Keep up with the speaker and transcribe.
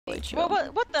Alright,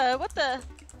 chill. What the?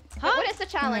 Huh? What is the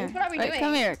challenge? What are we doing?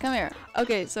 Come here, come here.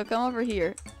 Okay, so come over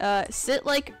here. Sit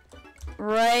like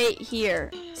right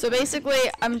here. So basically,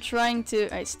 I'm trying to.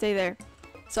 Alright, stay there.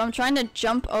 So I'm trying to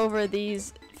jump over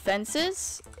these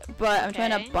fences, but I'm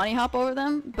trying to bunny hop over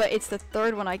them. But it's the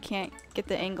third one I can't get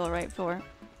the angle right for.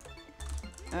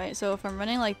 Alright, so if I'm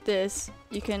running like this,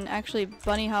 you can actually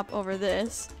bunny hop over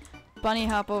this, bunny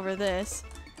hop over this,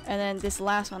 and then this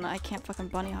last one I can't fucking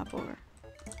bunny hop over.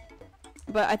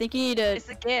 But I think you need to. It's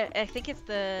the gear. I think it's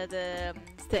the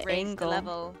angle. The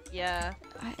level. Yeah.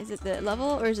 Is it the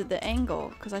level or is it the angle?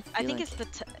 Because I think like it's the.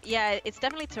 Yeah, it's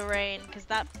definitely terrain. Because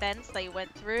that fence that you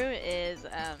went through is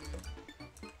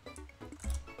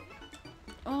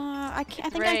I can't. I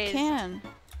think raised. I can.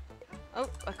 Oh,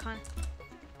 I can't.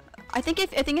 I think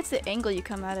it's the angle you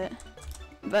come at it.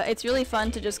 But it's really fun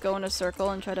to just go in a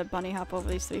circle and try to bunny hop over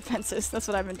these 3 fences. That's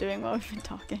what I've been doing while we've been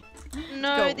talking.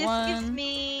 No, go this 1, gives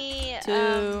me 2,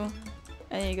 and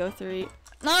then you go 3.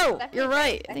 No, you're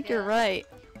right. I think you're right.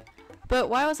 But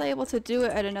why was I able to do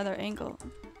it at another angle?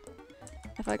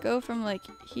 If I go from like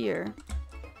here,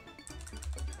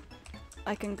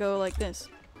 I can go like this.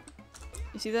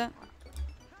 You see that?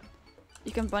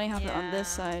 You can bunny hop it on this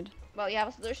side. Well, you have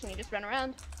a solution. You just run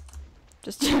around.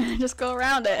 Just go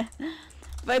around it.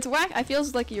 But it's whack. I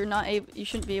feels like you're not able. You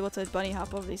shouldn't be able to bunny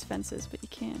hop over these fences, but you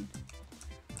can.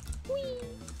 Whee!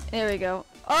 There we go.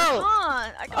 Oh!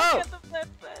 I can't get the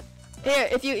fences. Here,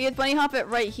 if you bunny hop it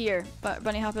right here, but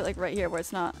bunny hop it like right here where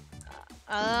it's not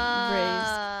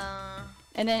raised,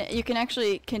 and then you can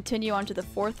actually continue onto the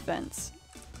 4th fence.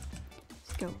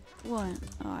 Let's go. 1.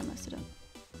 Oh, I messed it up.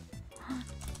 1,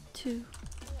 2.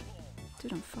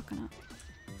 Dude, I'm fucking up.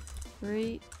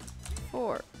 3,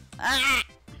 4. Ah!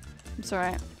 I'm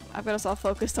sorry. I've got us all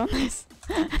focused on this.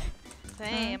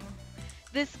 Same.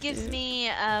 This gives me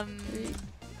 3.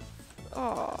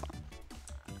 Oh.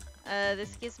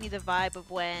 This gives me the vibe of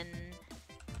when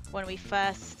we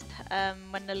first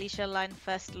when Alicia Online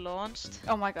first launched.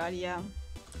 Oh my god, yeah.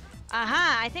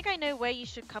 Aha! I think I know where you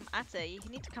should come at it. You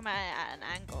need to come at it at an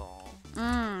angle.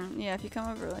 Yeah, if you come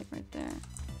over like right there.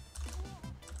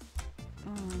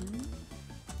 1,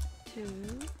 2,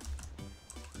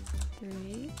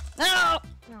 3. No!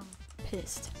 No.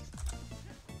 Pissed.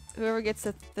 Whoever gets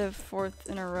the 4th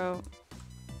in a row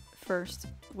first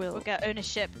will. We'll get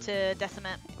ownership to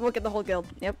Decimate. We'll get the whole guild.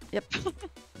 Yep.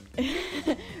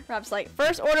 Rob's like,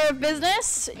 first order of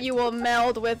business, you will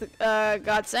meld with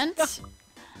Godsent.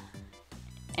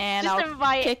 And Just I'll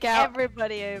invite kick out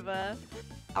everybody over.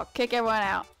 I'll kick everyone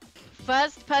out.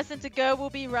 First person to go will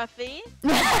be Ruffy.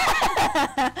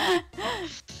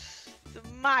 It's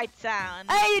my town.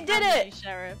 Hey, you did I'm it! the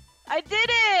sheriff. I did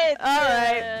it!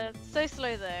 Alright. So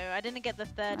slow though. I didn't get the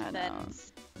 3rd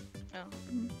fence. Oh,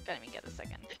 can't even get the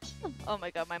 2nd. Oh my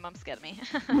god, my mom scared me.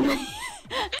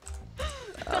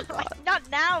 Oh, Like, not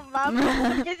now, mum.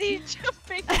 I'm busy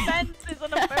jumping fences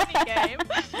on a pony game.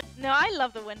 No, I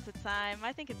love the winter time.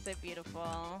 I think it's so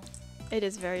beautiful. It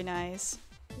is very nice.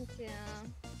 Yeah.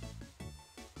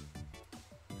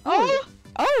 Oh!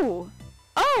 Oh!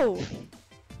 Oh!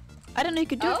 I didn't know you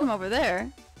could do it from over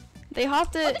there. They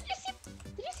hopped it. Oh, did you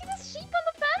see this sheep on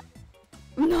the fence?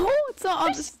 No, it's not.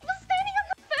 I'm just standing on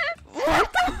the fence.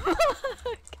 What the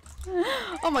fuck?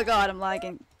 Oh my god, I'm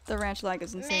lagging. The ranch lag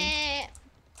is insane.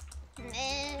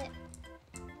 Meh.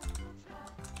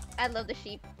 I love the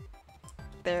sheep.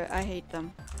 I hate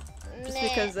them. Just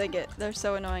because they're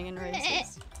so annoying in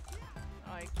races.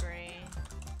 I agree.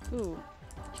 Ooh.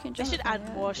 You can They jump should up on add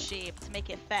the more edge. sheep to make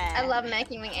it fair. I love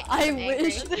making me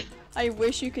I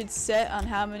wish you could set on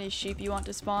how many sheep you want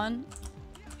to spawn.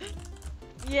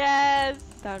 Yes!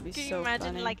 That would be Can so you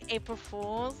imagine funny. like April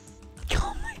Fools?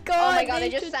 Oh my god! Oh my god, they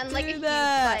just should sound like a do huge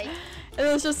that. like.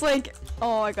 It was just like,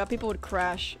 oh my god, people would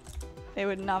crash. They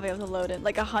would not be able to load it.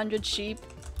 Like 100 sheep,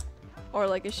 or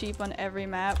like a sheep on every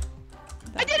map.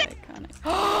 I did it! Iconic.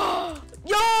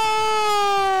 Yo!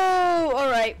 All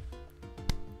right,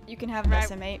 you can have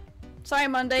Decimate. Sorry,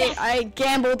 Monday. Yes. I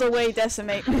gambled away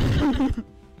Decimate.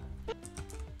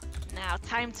 Now,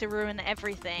 time to ruin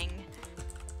everything.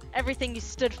 Everything you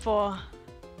stood for.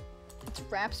 It's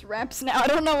Raps now. I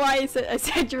don't know why I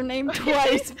said your name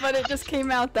twice, but it just came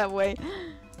out that way.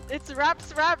 It's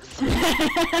Raps.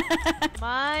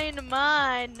 Mine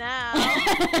now.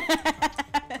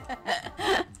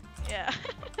 Yeah.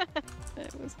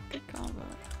 It was a good combo.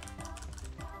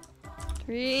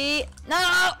 3.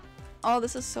 No! Oh,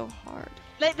 this is so hard.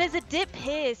 Like, there's a dip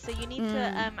here, so you need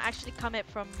to actually come it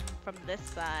from this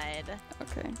side.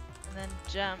 Okay. And then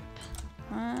jump.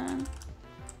 1,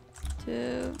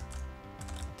 2,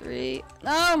 3.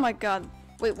 Oh my god.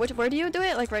 Wait, where do you do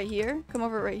it? Like right here? Come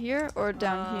over right here or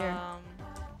down here?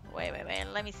 Wait.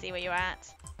 Let me see where you're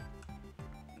at.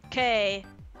 Okay.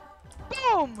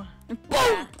 Boom!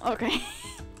 Boom! Okay.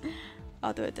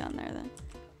 I'll do it down there then.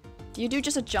 Do you do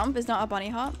just a jump? Is not a bunny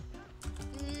hop?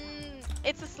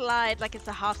 It's a slide, like it's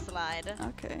a half slide.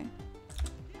 Okay.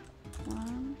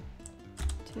 1,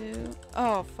 2.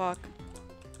 Oh, fuck.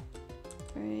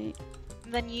 3.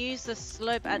 Then use the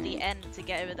slope at the end to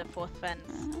get over the fourth fence.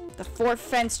 The fourth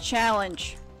fence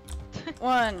challenge.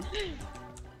 1,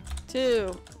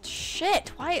 2.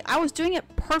 Shit! Why? I was doing it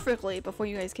perfectly before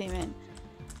you guys came in.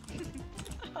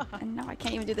 And now I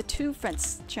can't even do the 2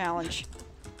 fence challenge.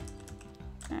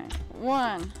 Alright.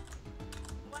 1,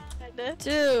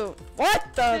 2. What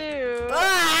the? 2.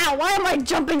 Ah! Why am I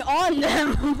jumping on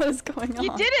them? What is going on?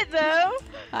 You did it though!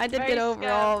 I did get over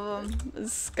all of them.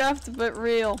 It's scuffed but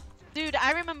real. Dude,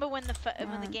 I remember when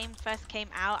the game first came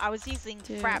out, I was using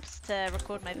 2, Fraps to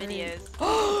record my 3. videos.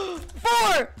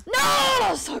 4!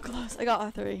 No! So close. I got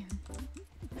a 3.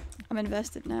 I'm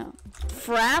invested now.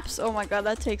 Fraps? Oh my god,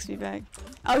 that takes me back.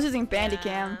 I was using Bandicam.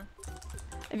 Yeah.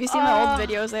 If you see my old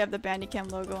videos, they have the Bandicam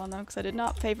logo on them because I did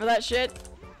not pay for that shit.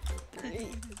 3,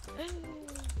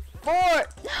 4.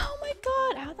 Oh my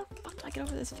god, how the fuck do I get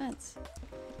over this fence?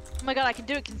 Oh my god, I can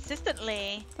do it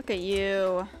consistently. Look at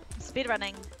you.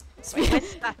 Speedrunning. Speed. Wait,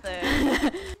 where's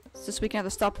Spather? So we can have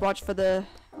the stopwatch for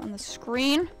on the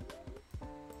screen.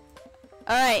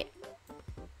 Alright.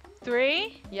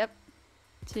 3, Yep.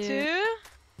 2,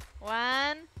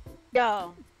 1,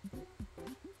 go.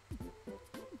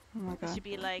 Oh my It god. should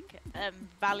be like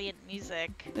Valiant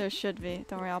music. There should be.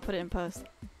 Don't worry, I'll put it in post.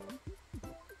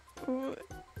 What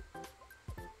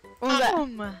was that?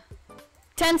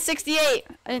 1068!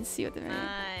 I didn't see what they made.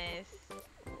 Nice.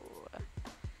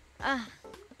 Ah.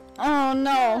 Oh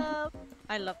no!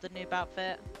 I love the noob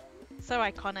outfit. So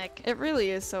iconic. It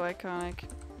really is so iconic.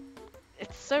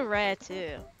 It's so rare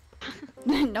too.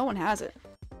 No one has it.